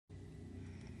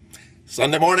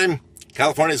Sunday morning,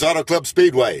 California's Auto Club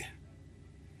Speedway.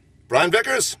 Brian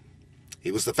Vickers,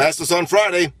 he was the fastest on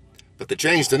Friday, but they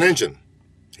changed an engine.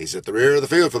 He's at the rear of the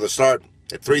field for the start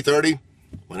at 3:30,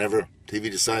 whenever TV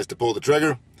decides to pull the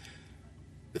trigger.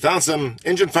 They found some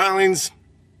engine filings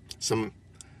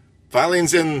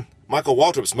in Michael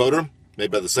Waltrip's motor, made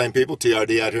by the same people,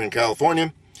 TRD out here in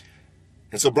California.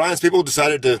 And so Brian's people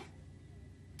decided to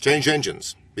change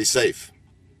engines, be safe.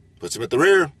 Puts him at the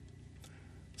rear.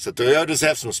 So Toyotas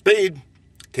have some speed.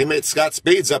 Teammate Scott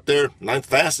Speed's up there, 9th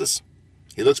fastest.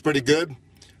 He looks pretty good.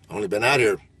 Only been out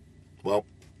here,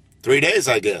 3 days,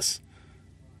 I guess.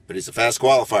 But he's a fast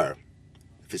qualifier.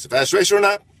 If he's a fast racer or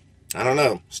not, I don't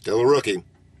know. Still a rookie.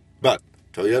 But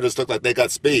Toyotas look like they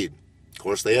got speed. Of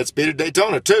course, they had speed at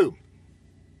Daytona, too.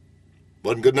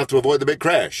 Wasn't good enough to avoid the big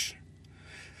crash.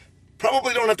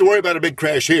 Probably don't have to worry about a big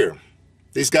crash here.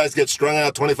 These guys get strung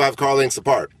out 25 car lengths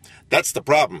apart. That's the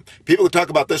problem. People who talk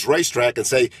about this racetrack and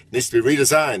say it needs to be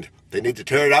redesigned. They need to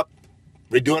tear it up,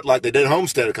 redo it like they did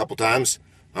Homestead a couple times.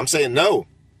 I'm saying no.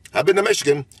 I've been to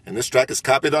Michigan, and this track is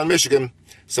copied on Michigan.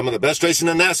 Some of the best racing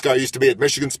in NASCAR used to be at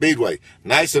Michigan Speedway.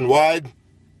 Nice and wide,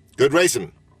 good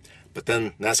racing. But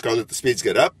then NASCAR let the speeds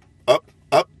get up, up,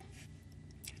 up.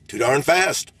 Too darn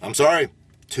fast. I'm sorry.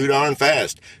 Too darn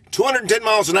fast. 210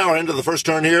 miles an hour into the first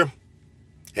turn here.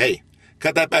 Hey,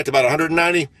 cut that back to about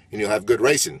 190, and you'll have good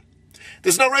racing.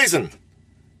 There's no reason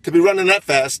to be running that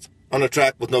fast on a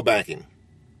track with no banking.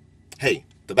 Hey,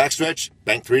 the backstretch,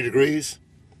 bank 3 degrees.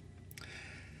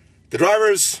 The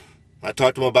drivers, I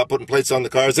talked to them about putting plates on the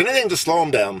cars, anything to slow them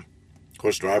down. Of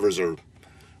course, drivers are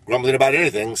grumbling about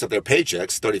anything except their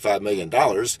paychecks, $35 million.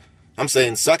 I'm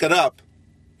saying suck it up,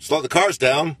 slow the cars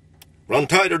down, run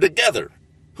tighter together.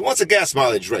 Who wants a gas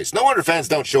mileage race? No wonder fans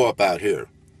don't show up out here.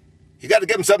 You got to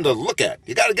give them something to look at.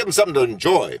 You got to give them something to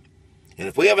enjoy. And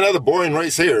if we have another boring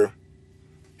race here,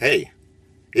 hey,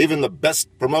 even the best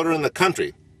promoter in the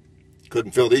country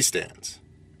couldn't fill these stands.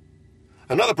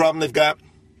 Another problem they've got,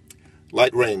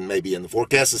 light rain maybe in the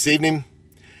forecast this evening.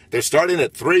 They're starting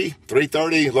at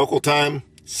 3:30 local time,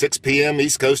 6 p.m.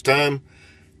 East Coast time.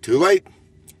 Too late.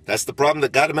 That's the problem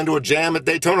that got them into a jam at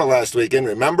Daytona last weekend,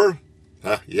 remember?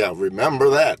 Yeah, remember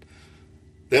that.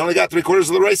 They only got 3/4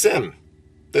 of the race in.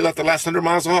 They left the last 100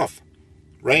 miles off.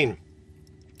 Rain.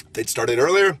 If they'd started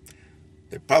earlier,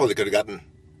 they probably could have gotten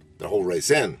the whole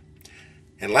race in.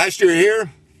 And last year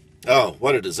here, oh,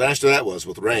 what a disaster that was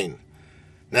with rain.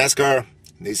 NASCAR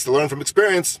needs to learn from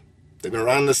experience. They've been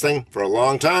around this thing for a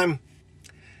long time.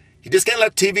 You just can't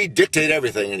let TV dictate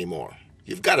everything anymore.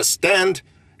 You've got to stand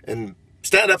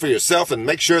up for yourself and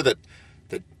make sure that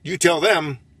you tell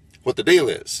them what the deal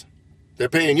is. They're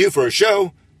paying you for a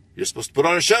show. You're supposed to put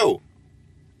on a show.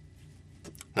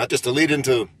 Not just to lead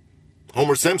into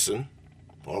Homer Simpson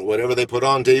or whatever they put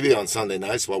on TV on Sunday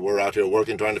nights while we're out here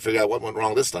working trying to figure out what went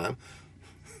wrong this time.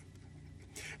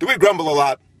 Do we grumble a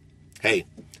lot? Hey,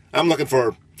 I'm looking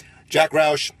for Jack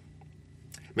Roush,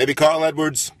 maybe Carl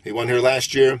Edwards, he won here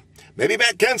last year, maybe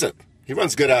Matt Kenseth, he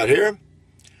runs good out here.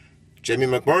 Jamie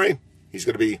McMurray, he's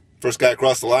going to be first guy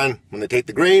across the line when they take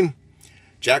the green.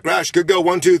 Jack Roush could go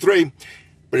 1, 2, 3,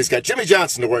 but he's got Jimmie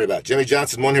Johnson to worry about. Jimmie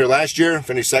Johnson won here last year,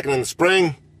 finished second in the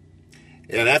spring,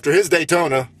 and after his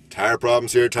Daytona, tire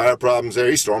problems here, tire problems there,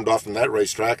 he stormed off from that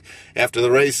racetrack. After the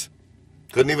race,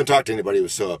 couldn't even talk to anybody, he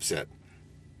was so upset.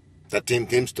 That team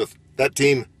tends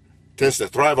to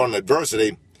thrive on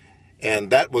adversity, and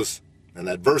that was an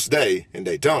adverse day in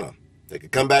Daytona. They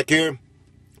could come back here,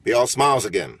 be all smiles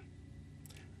again.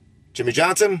 Jimmie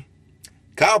Johnson,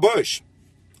 Kyle Busch,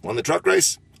 won the truck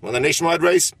race, won the nationwide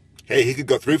race. Hey, he could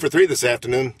go 3 for 3 this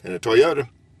afternoon in a Toyota,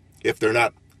 if they're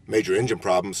not major engine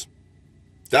problems.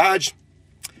 Dodge,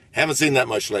 haven't seen that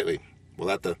much lately. We'll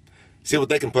have to see what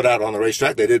they can put out on the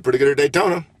racetrack. They did pretty good at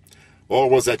Daytona. Or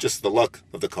was that just the luck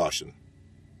of the caution?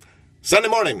 Sunday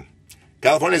morning,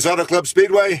 California's Auto Club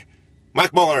Speedway,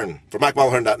 Mike Mulhern for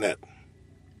MikeMulhern.net.